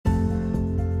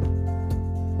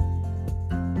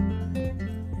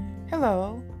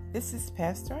Hello, this is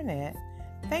Pastor Annette.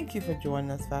 Thank you for joining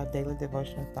us for our daily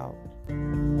devotional thought.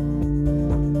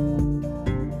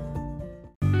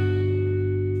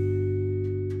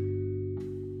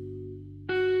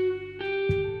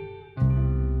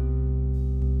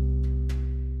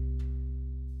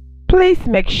 Please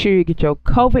make sure you get your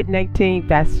COVID-19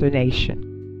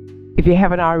 vaccination. If you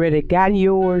haven't already gotten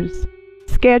yours,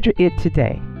 schedule it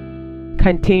today.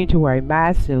 Continue to wear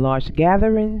masks in large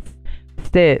gatherings,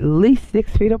 stay at least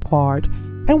 6 feet apart,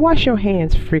 and wash your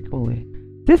hands frequently.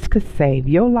 This could save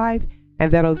your life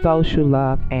and that of those you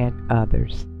love and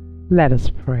others. Let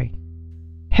us pray.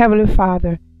 Heavenly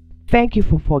Father, thank you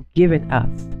for forgiving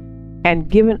us and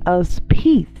giving us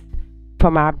peace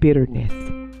from our bitterness.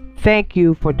 Thank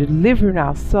you for delivering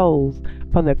our souls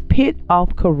from the pit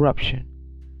of corruption.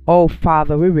 Oh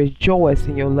Father, we rejoice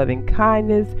in your loving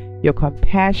kindness, your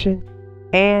compassion,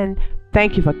 and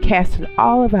thank you for casting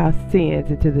all of our sins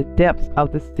into the depths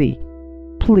of the sea.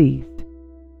 Please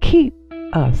keep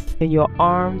us in your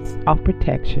arms of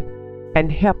protection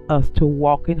and help us to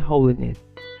walk in holiness.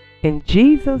 In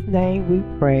Jesus' name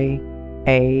we pray,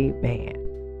 amen.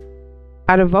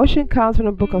 Our devotion comes from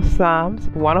the book of Psalms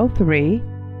 103,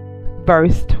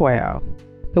 verse 12.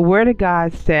 The Word of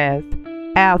God says,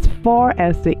 "As far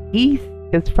as the east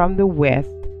is from the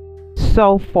west,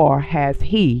 so far has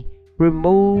He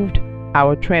removed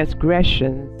our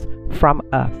transgressions from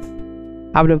us."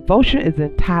 Our devotion is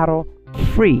entitled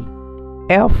Free,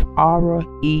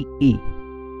 F-R-E-E.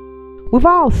 We've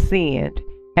all sinned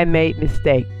and made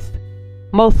mistakes.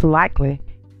 Most likely,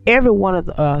 every one of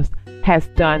us has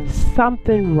done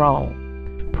something wrong.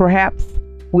 Perhaps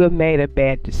we've made a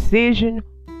bad decision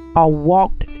or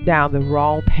walked down the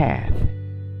wrong path.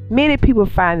 Many people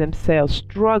find themselves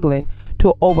struggling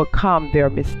to overcome their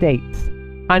mistakes.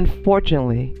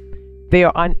 Unfortunately, they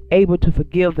are unable to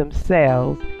forgive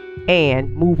themselves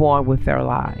and move on with their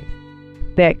lives.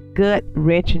 That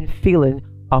gut-wrenching feeling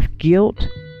of guilt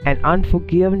and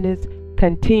unforgiveness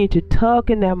continue to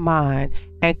tug in their mind,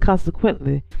 and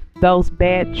consequently, those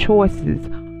bad choices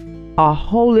are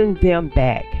holding them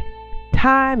back.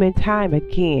 Time and time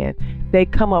again, they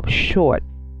come up short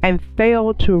and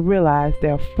fail to realize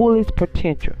their fullest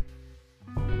potential.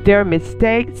 Their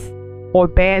mistakes or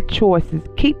bad choices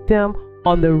keep them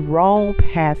on the wrong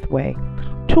pathway.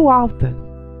 Too often,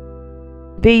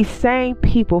 these same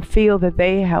people feel that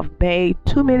they have made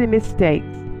too many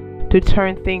mistakes to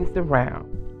turn things around.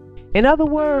 In other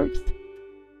words,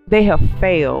 they have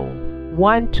failed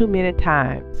one too many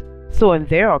times, so in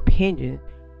their opinion,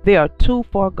 they are too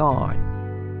far gone.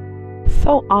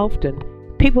 So often,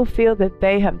 people feel that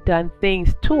they have done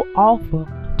things too awful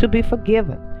to be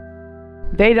forgiven.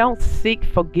 They don't seek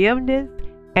forgiveness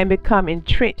and become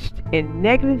entrenched in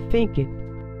negative thinking,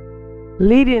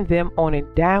 leading them on a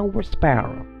downward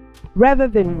spiral. Rather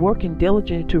than working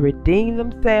diligently to redeem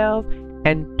themselves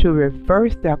and to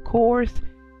reverse their course,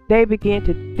 they begin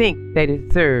to think they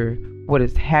deserve what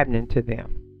is happening to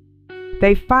them.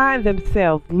 They find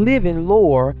themselves living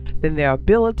lower than their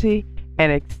ability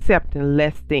and accepting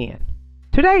less than.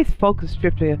 Today's focus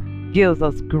scripture gives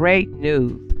us great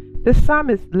news. The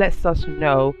psalmist lets us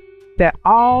know that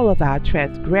all of our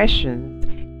transgressions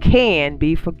can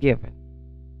be forgiven.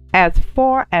 As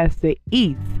far as the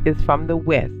east is from the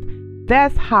west,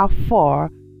 that's how far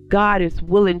God is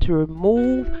willing to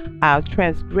remove our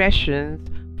transgressions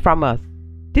from us.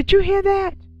 Did you hear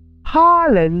that?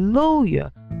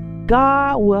 Hallelujah!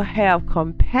 God will have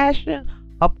compassion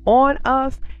upon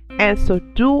us and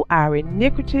subdue our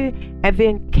iniquity, and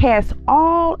then cast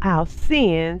all our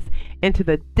sins into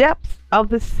the depths of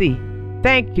the sea.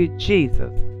 Thank you,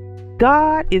 Jesus.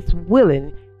 God is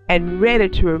willing and ready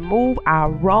to remove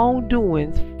our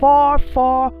wrongdoings far,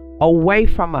 far away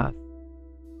from us,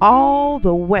 all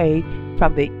the way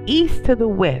from the east to the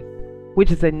west,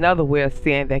 which is another way of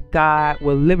saying that God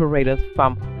will liberate us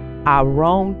from our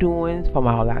wrongdoings, from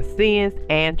all our sins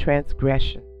and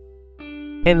transgressions.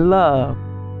 In love,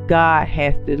 God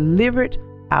has delivered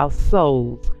our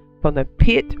souls from the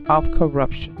pit of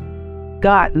corruption.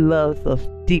 God loves us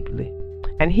deeply,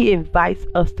 and He invites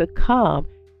us to come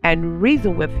and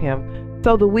reason with Him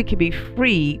so that we can be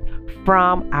freed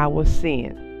from our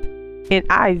sins. In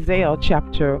Isaiah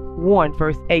chapter 1,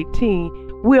 verse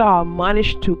 18, we are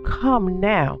admonished to come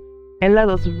now and let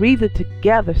us reason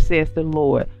together, says the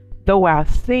Lord. Though our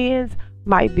sins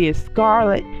might be as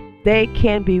scarlet, they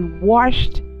can be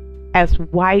washed as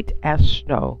white as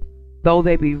snow. Though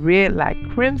they be red like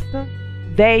crimson,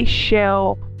 they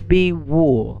shall be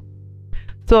wool.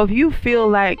 So if you feel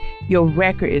like your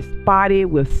record is spotty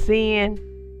with sin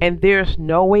and there's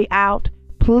no way out,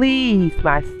 Please,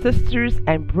 my sisters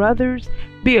and brothers,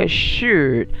 be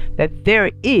assured that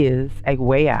there is a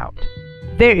way out.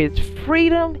 There is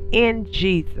freedom in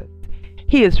Jesus.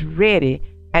 He is ready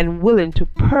and willing to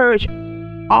purge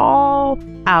all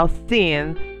our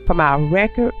sins from our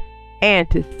record and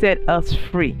to set us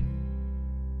free.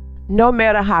 No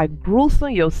matter how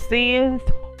gruesome your sins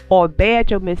or bad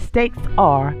your mistakes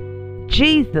are,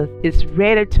 Jesus is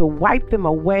ready to wipe them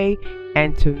away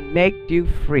and to make you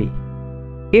free.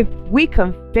 If we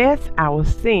confess our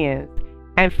sins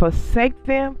and forsake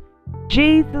them,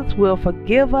 Jesus will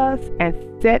forgive us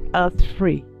and set us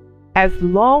free. As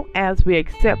long as we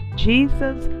accept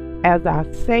Jesus as our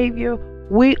Savior,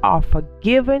 we are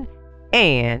forgiven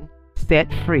and set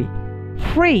free.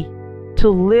 Free to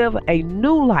live a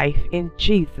new life in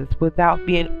Jesus without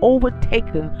being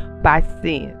overtaken by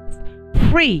sins.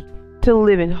 Free to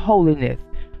live in holiness.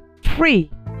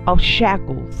 Free of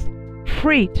shackles.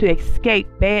 Free to escape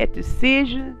bad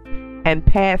decisions and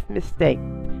past mistakes.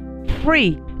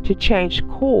 Free to change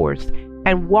course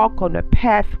and walk on the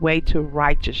pathway to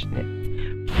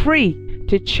righteousness. Free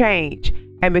to change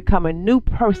and become a new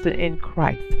person in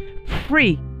Christ.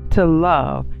 Free to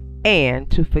love and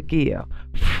to forgive.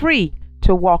 Free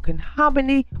to walk in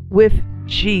harmony with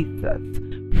Jesus.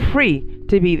 Free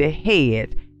to be the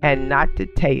head and not the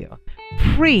tail.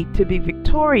 Free to be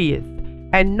victorious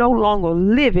and no longer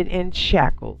living in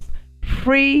shackles.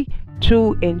 Free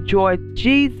to enjoy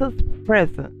Jesus'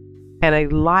 presence and a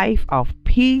life of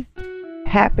peace,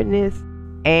 happiness,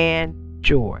 and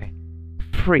joy.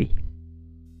 Free.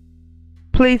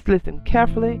 Please listen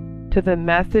carefully to the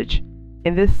message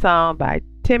in this song by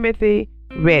Timothy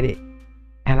Reddick,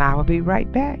 and I will be right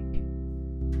back.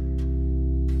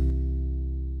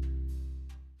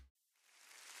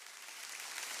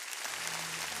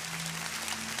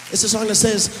 It's a song that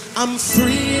says, I'm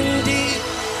free indeed.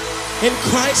 In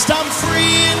Christ I'm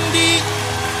free indeed.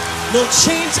 No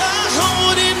chains are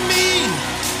holding me.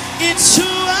 It's who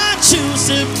I choose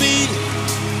to be.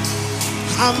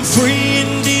 I'm free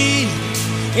indeed.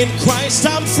 In Christ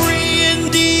I'm free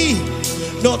indeed.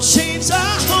 No chains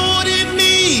are holding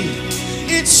me.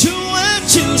 It's who I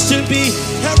choose to be.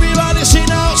 Everybody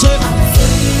sing out, say, I'm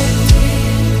free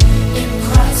indeed. In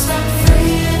Christ I'm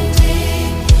free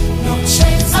indeed. No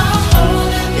chains are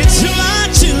holding me. It's who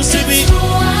I choose to be.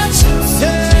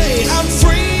 Hey, I'm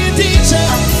free indeed. Say,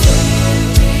 I'm free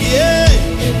indeed. Yeah.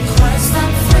 In Christ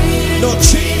I'm free. No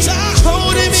chains are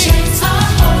holding me.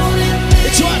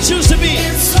 It's who I choose to be.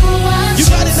 You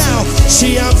got it now.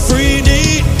 See, I'm free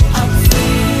indeed. I'm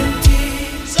free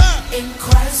indeed. Sir. In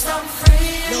Christ I'm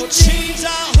free. No chains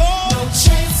are holding. No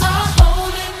chains are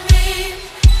holding me.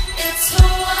 It's who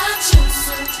I choose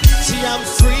to be. See, I'm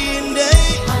free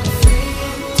indeed. I'm free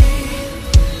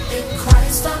indeed. In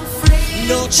Christ I'm free.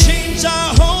 No chains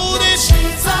are holding. No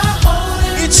chains are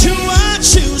holding. It's who I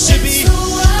choose to be.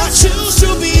 I choose to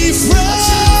be free.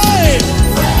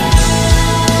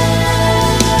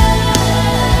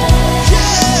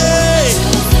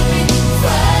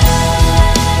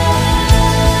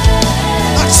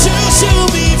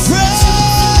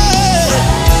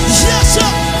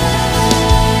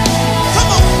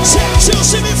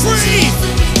 Choose to be free.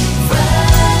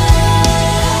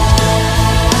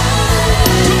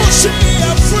 Come on, say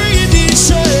I'm free.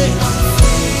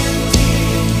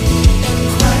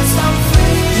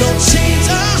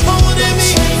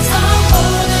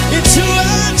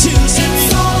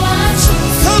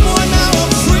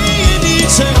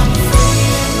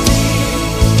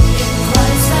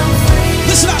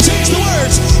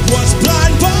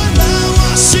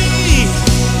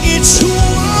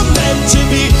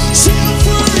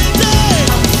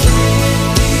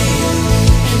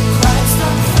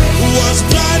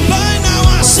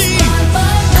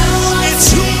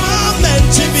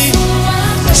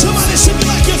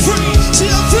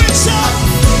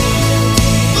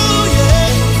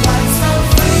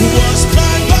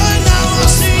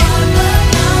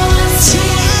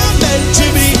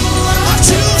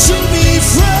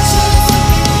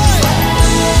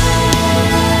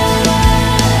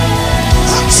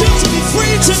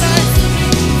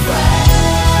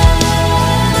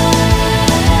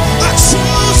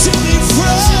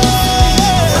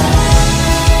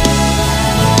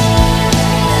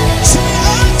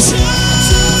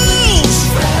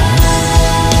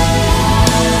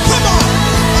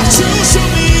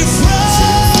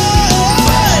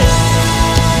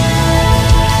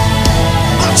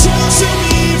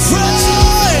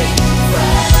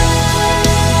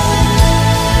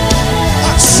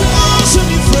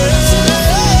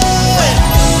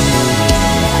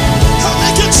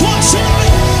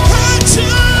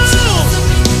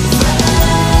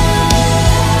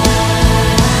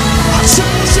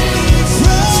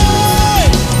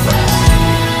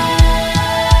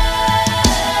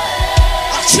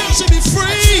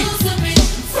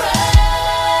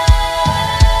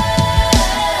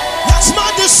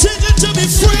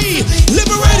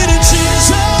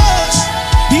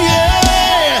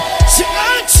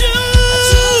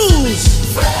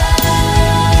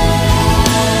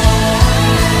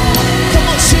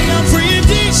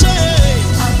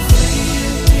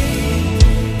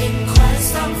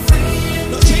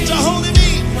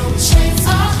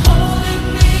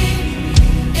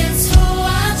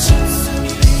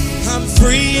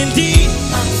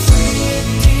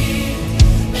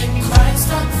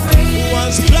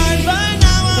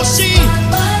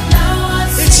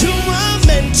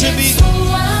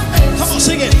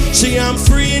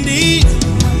 indeed.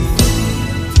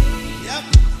 Yep.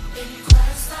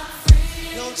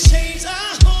 No chains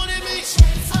are holding me.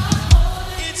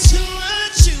 It's who I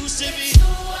choose to be.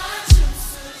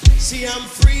 See, I'm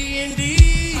free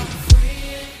indeed.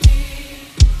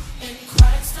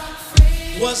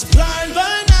 Was blind,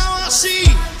 but now I see.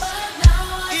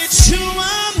 It's who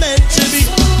I'm meant to be.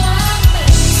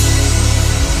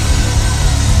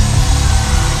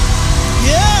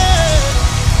 Yeah.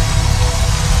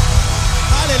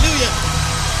 Hallelujah.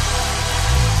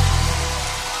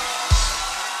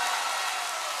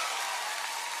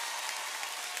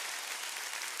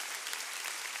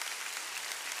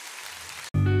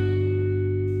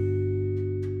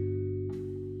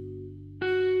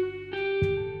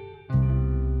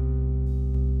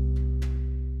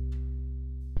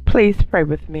 Please pray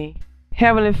with me.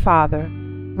 Heavenly Father,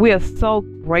 we are so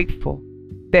grateful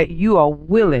that you are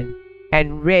willing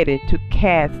and ready to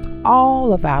cast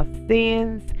all of our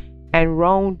sins and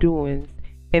wrongdoings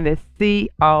in the sea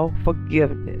of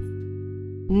forgiveness.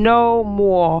 No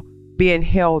more being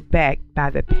held back by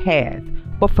the past,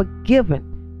 but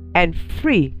forgiven and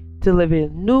free to live a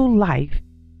new life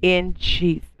in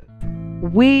Jesus.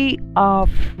 We are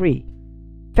free.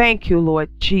 Thank you, Lord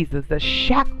Jesus. The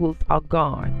shackles are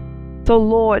gone. So,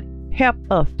 Lord, help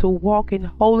us to walk in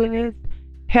holiness.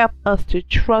 Help us to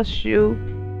trust you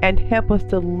and help us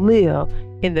to live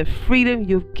in the freedom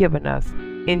you've given us.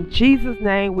 In Jesus'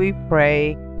 name we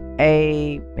pray.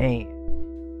 Amen.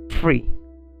 Free.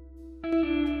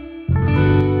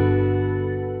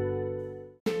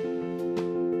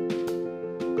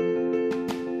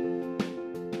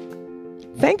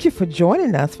 Thank you for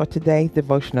joining us for today's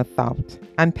devotional thought.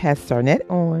 I'm Pastor Arnett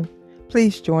Owen.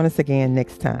 Please join us again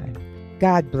next time.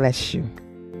 God bless you.